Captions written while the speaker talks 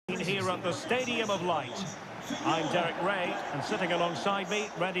here at the Stadium of Light. I'm Derek Ray, and sitting alongside me,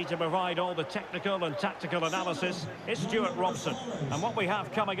 ready to provide all the technical and tactical analysis, is Stuart Robson. And what we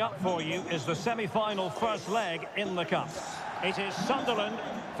have coming up for you is the semi-final first leg in the Cup. It is Sunderland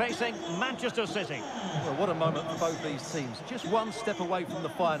facing Manchester City. Well, what a moment for both these teams. Just one step away from the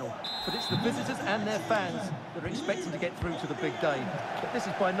final. But it's the visitors and their fans that are expecting to get through to the big day. But this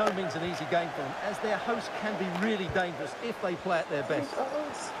is by no means an easy game for them, as their hosts can be really dangerous if they play at their best.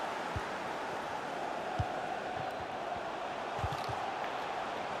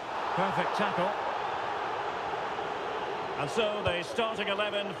 Perfect tackle. And so the starting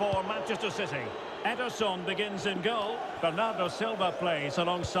 11 for Manchester City. Ederson begins in goal. Bernardo Silva plays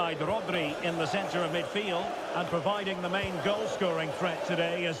alongside Rodri in the centre of midfield. And providing the main goal-scoring threat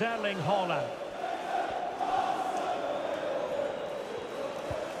today is Erling Haaland.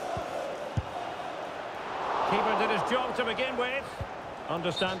 Keeper did his job to begin with.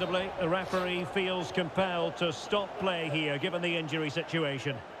 Understandably, the referee feels compelled to stop play here, given the injury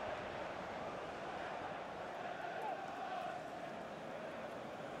situation.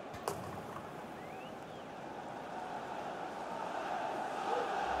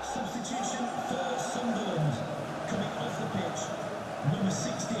 Substitution for Sunderland. Coming off the pitch, number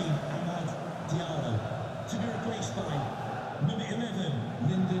 16, Ahmad Diallo. To be replaced by number 11,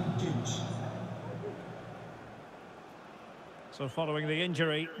 Lyndon Gooch. So following the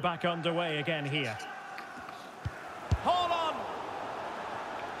injury, back underway again here. Hold on!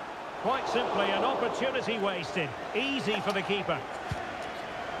 Quite simply, an opportunity wasted. Easy for the keeper.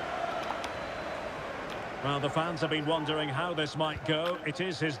 Well, the fans have been wondering how this might go. It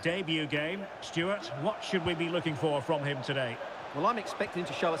is his debut game. Stuart, what should we be looking for from him today? Well, I'm expecting him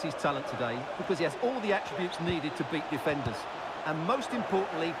to show us his talent today because he has all the attributes needed to beat defenders. And most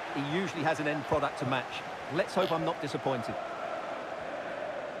importantly, he usually has an end product to match. Let's hope I'm not disappointed.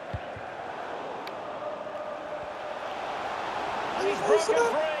 And he's broken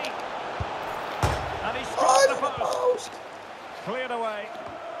free. And he's struck the post. Cleared away.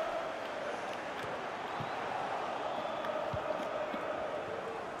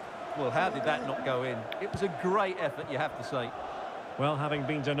 Well, how did that not go in? It was a great effort, you have to say. Well, having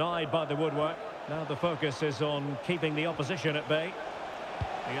been denied by the woodwork, now the focus is on keeping the opposition at bay.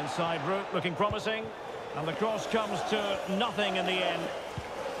 The inside route looking promising, and the cross comes to nothing in the end.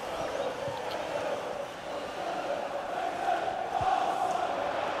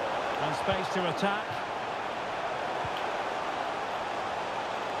 And space to attack.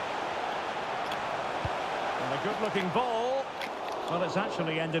 And a good-looking ball. Well, it's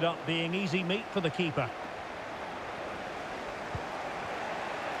actually ended up being easy meat for the keeper.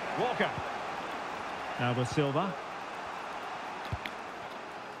 Walker. Now with Silva.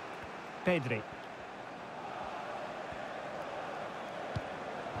 Pedri.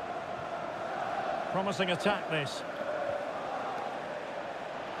 Promising attack, this.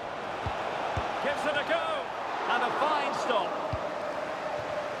 Gives it a go. And a fine stop.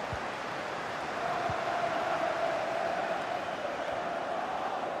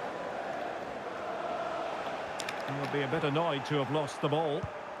 Would be a bit annoyed to have lost the ball.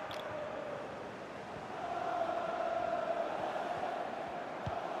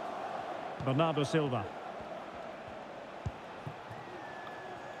 Bernardo Silva.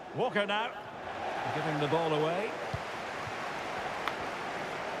 Walker now. Giving the ball away.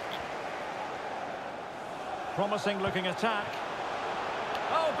 Promising looking attack.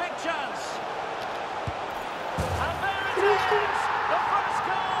 Oh, big chance. And there it is! The first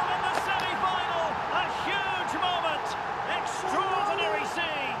goal in the semi-final. A huge moment. Extraordinary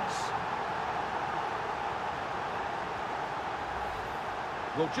scenes.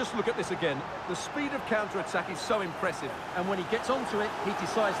 Well, just look at this again. The speed of counter-attack is so impressive, and when he gets onto it, he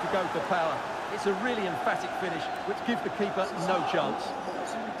decides to go for power. It's a really emphatic finish, which gives the keeper no chance.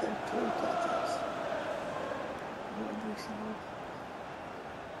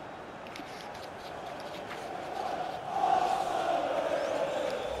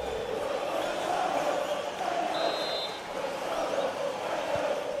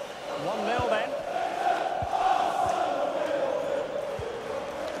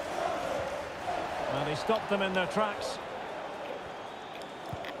 He stopped them in their tracks.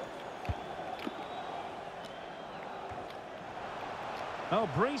 Oh,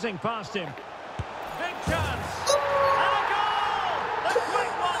 breezing past him. Big chance. And a goal! The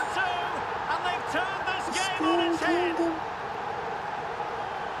quick 1-2. And they've turned this game on its head.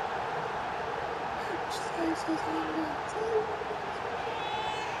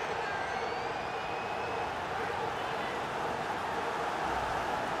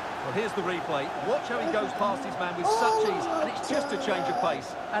 Well, here's the replay. Watch how he goes past his man with such ease, and it's just a change of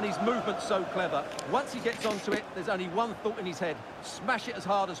pace. And his movement's so clever. Once he gets onto it, there's only one thought in his head. Smash it as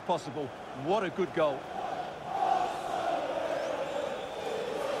hard as possible. What a good goal.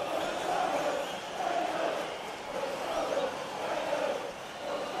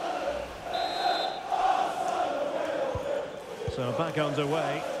 So back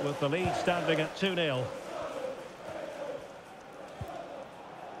underway with the lead standing at 2-0.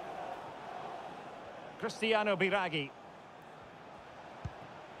 Cristiano Biraghi.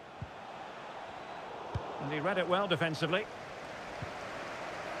 And he read it well defensively.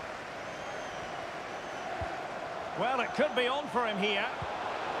 Well, it could be on for him here.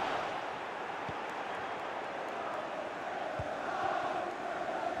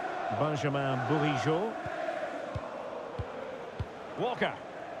 Benjamin Bourigeaud. Walker.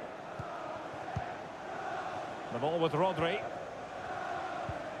 The ball with Rodri.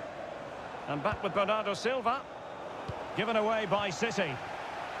 And back with Bernardo Silva. Given away by City.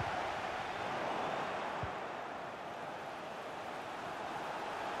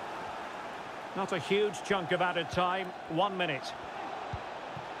 Not a huge chunk of added time. 1 minute.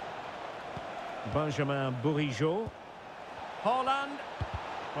 Benjamin Bourigeaud. Haaland.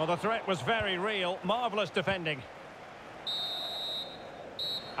 Well, the threat was very real. Marvellous defending.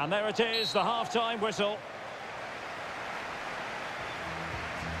 And there it is, the half-time whistle.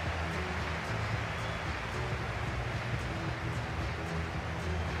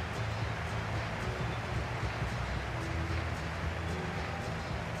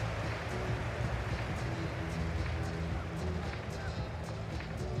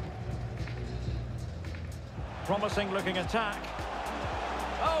 Promising looking attack.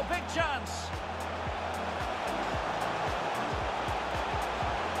 Oh, big chance.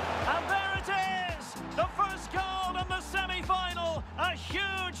 And there it is! The first goal in the semi-final. A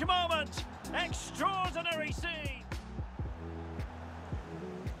huge moment. Extraordinary scene.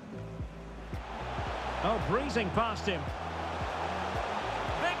 Oh, breezing past him.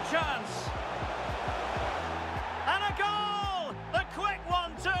 Big chance. And a goal! The quick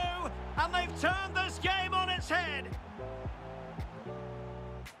 1-2. And they've turned this game on its head.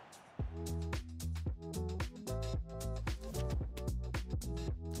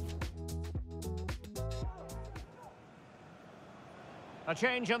 A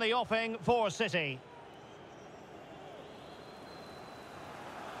change in the offing for City.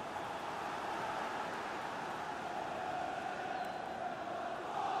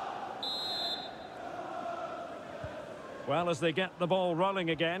 Well, as they get the ball rolling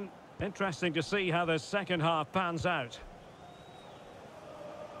again, interesting to see how the second half pans out.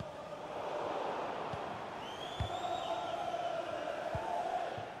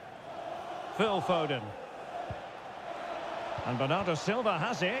 Phil Foden. And Bernardo Silva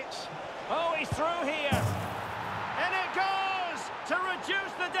has it. Oh, he's through here. And it goes to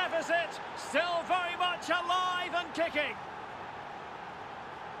reduce the deficit. Still very much alive and kicking.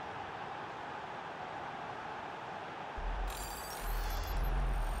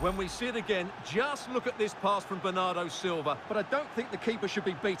 When we see it again, just look at this pass from Bernardo Silva. But I don't think the keeper should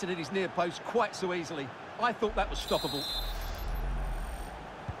be beaten at his near post quite so easily. I thought that was stoppable.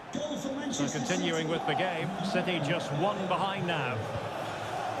 So continuing with the game, City just one behind now.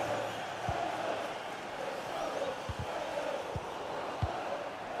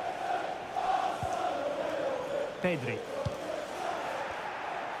 Pedri.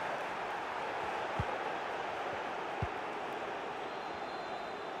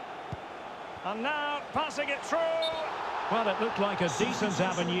 And now passing it through. Well, it looked like a decent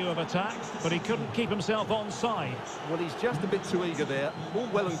avenue of attack, but he couldn't keep himself onside. Well, he's just a bit too eager there. All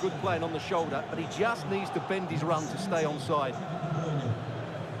well and good playing on the shoulder, but he just needs to bend his run to stay onside.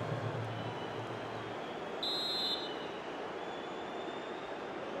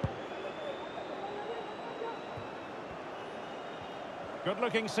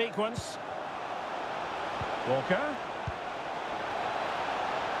 Good-looking sequence. Walker.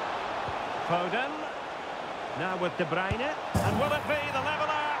 Foden. Now with De Bruyne. And will it be the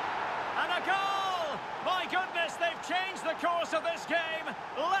leveller? And a goal! My goodness, they've changed the course of this game.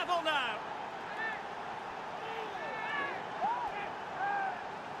 Level now.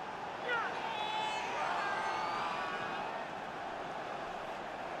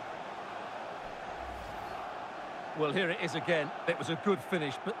 Well, here it is again. It was a good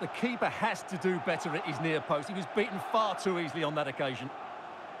finish, but the keeper has to do better at his near post. He was beaten far too easily on that occasion.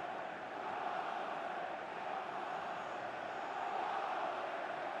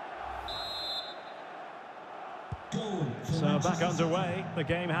 So back underway, the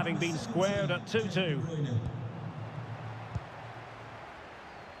game having been squared at 2-2.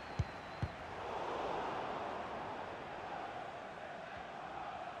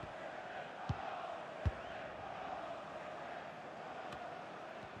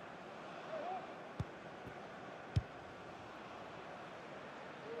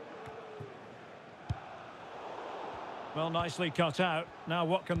 Well, nicely cut out. Now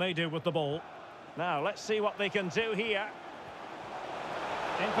what can they do with the ball? Now, let's see what they can do here.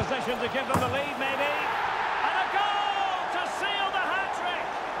 In position to give them the lead, maybe. And a goal to seal the hat-trick!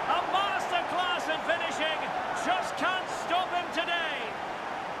 A masterclass in finishing. Just can't stop him today.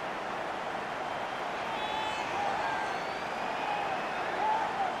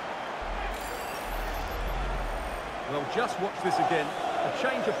 Well, just watch this again. A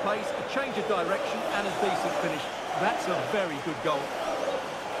change of pace, a change of direction, and a decent finish. That's a very good goal.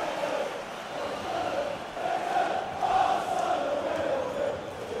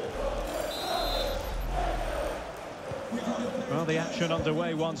 Well, the action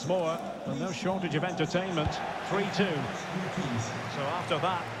underway once more, and no shortage of entertainment. 3-2. So after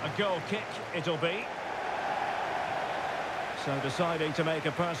that, a goal kick it'll be. So deciding to make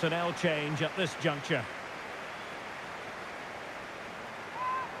a personnel change at this juncture.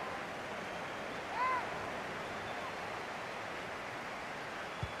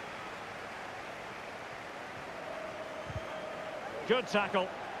 Good tackle.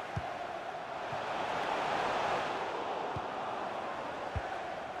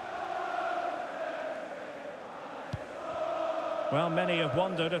 Well, many have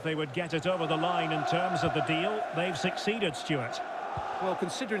wondered if they would get it over the line in terms of the deal. They've succeeded, Stuart. Well,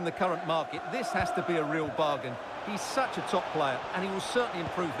 considering the current market, this has to be a real bargain. He's such a top player, and he will certainly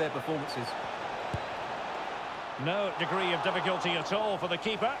improve their performances. No degree of difficulty at all for the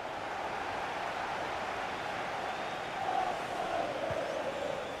keeper.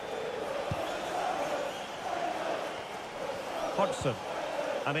 Hodgson.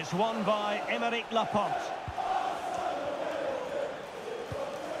 And it's won by Aymeric Laporte.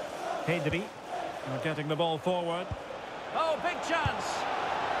 Pedri. We're getting the ball forward. Oh, big chance.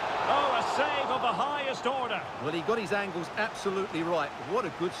 Oh, a save of the highest order. Well, he got his angles absolutely right. What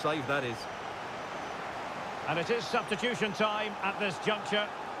a good save that is. And it is substitution time at this juncture.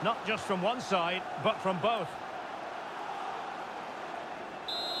 Not just from one side, but from both.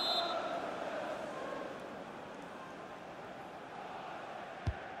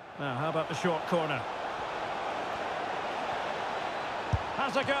 Now, how about the short corner?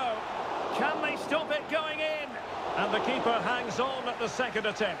 Has a go. Can they stop it going in? And the keeper hangs on at the second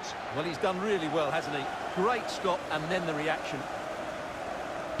attempt. Well, he's done really well, hasn't he? Great stop, and then the reaction.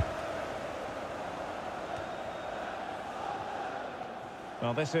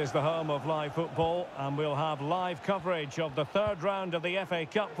 Well, this is the home of live football, and we'll have live coverage of the third round of the FA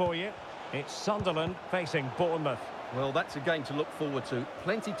Cup for you. It's Sunderland facing Bournemouth. Well, that's a game to look forward to.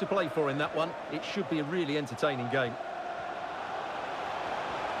 Plenty to play for in that one. It should be a really entertaining game.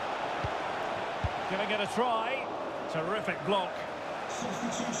 Giving it a try. Terrific block.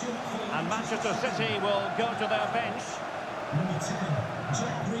 And Manchester City will go to their bench. Number 10,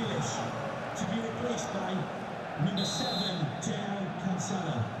 Jack Grealish, to be replaced by number 7, João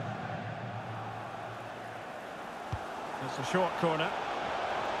Cancelo. It's a short corner.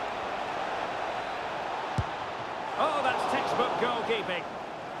 Oh, that's textbook goalkeeping.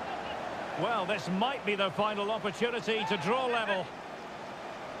 Well, this might be their final opportunity to draw level.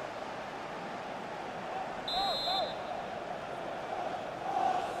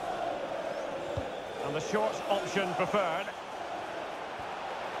 And the short option preferred.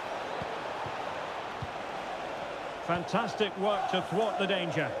 Fantastic work to thwart the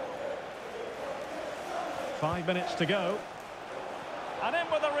danger. 5 minutes to go. And in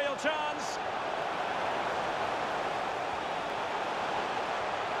with a real chance.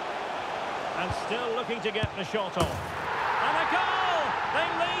 And still looking to get the shot off. And a goal! They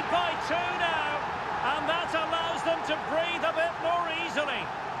lead by 2 now. And that allows them to breathe a bit more easily.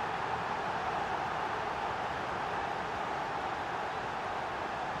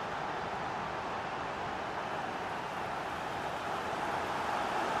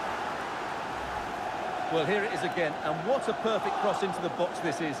 Well, here it is again, and what a perfect cross into the box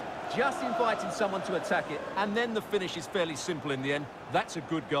this is. Just inviting someone to attack it, and then the finish is fairly simple in the end. That's a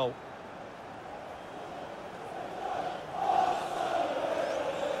good goal.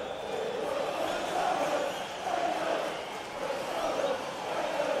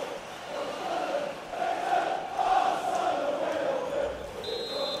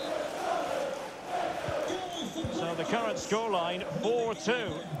 So the current scoreline,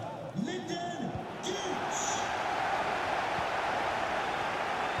 4-2.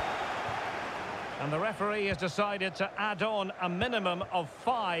 And the referee has decided to add on a minimum of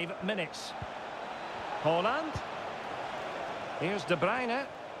 5 minutes. Haaland. Here's De Bruyne.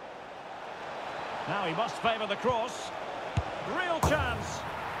 Now he must favour the cross. Real chance.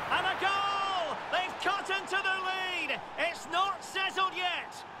 And a goal! They've cut into the lead. It's not settled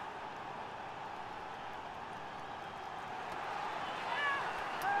yet.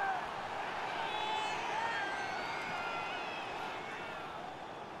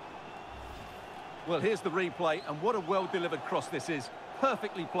 Well, here's the replay, and what a well-delivered cross this is.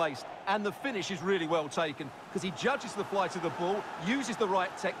 Perfectly placed, and the finish is really well taken, because he judges the flight of the ball, uses the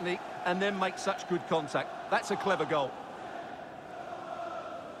right technique, and then makes such good contact. That's a clever goal.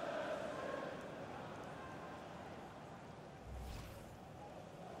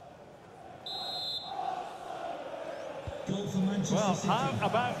 Goal for Manchester Well, City. how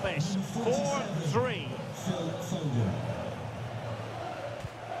about this? 4-3. Phil Foden.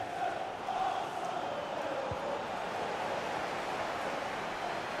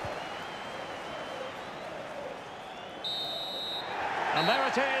 And there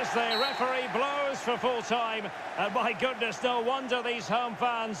it is, the referee blows for full time. And my goodness, no wonder these home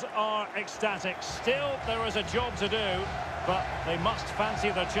fans are ecstatic. Still, there is a job to do, but they must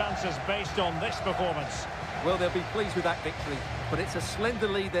fancy their chances based on this performance. Well, they'll be pleased with that victory, but it's a slender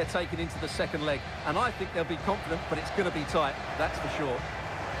lead they're taking into the second leg, and I think they'll be confident, but it's going to be tight, that's for sure.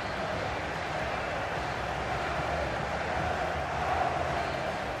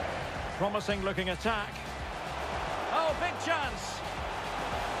 Promising looking attack. Oh, big chance.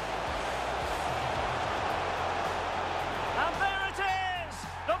 And there it is!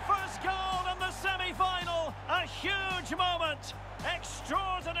 The first goal in the semi-final. A huge moment.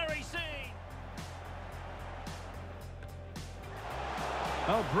 Extraordinary scene.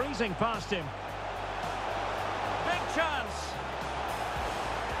 Oh, breezing past him. Big chance.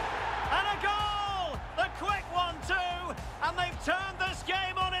 And a goal! The quick one too. And they've turned this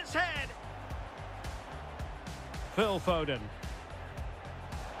game on its head. Phil Foden.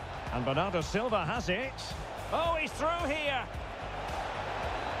 And Bernardo Silva has it. Oh, he's through here.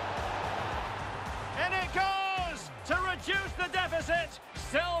 And it goes to reduce the deficit.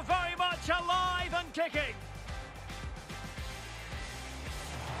 Still very much alive and kicking.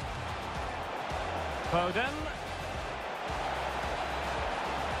 Foden.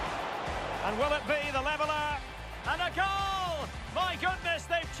 And will it be the leveller? And a goal! My goodness,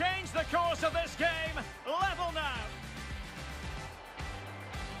 they've changed the course of this game. Level now.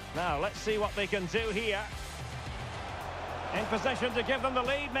 Now, let's see what they can do here. In position to give them the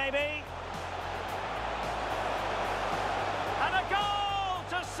lead, maybe. And a goal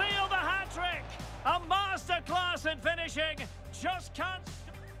to seal the hat-trick. A masterclass in finishing. Just can't...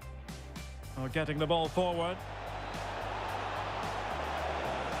 Oh, getting the ball forward.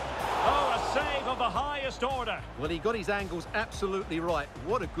 Oh, a save of the highest order. Well, he got his angles absolutely right.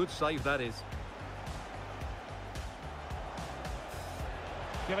 What a good save that is.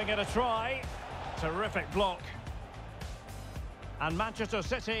 Giving it a try. Terrific block. And Manchester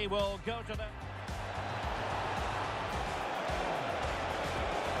City will go to the...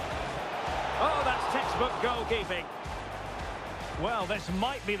 Oh, that's textbook goalkeeping. Well, this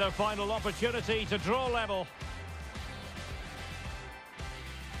might be their final opportunity to draw level.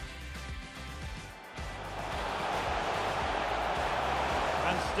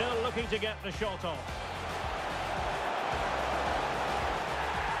 And still looking to get the shot off.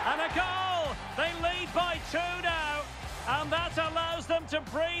 And a goal! They lead by 2 now. And that allows them to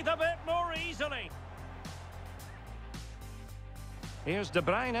breathe a bit more easily. Here's De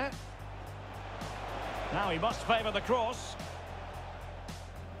Bruyne. Now he must favour the cross.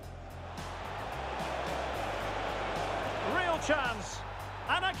 Real chance.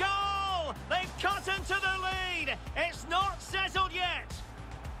 And a goal! They've cut into the lead. It's not settled yet.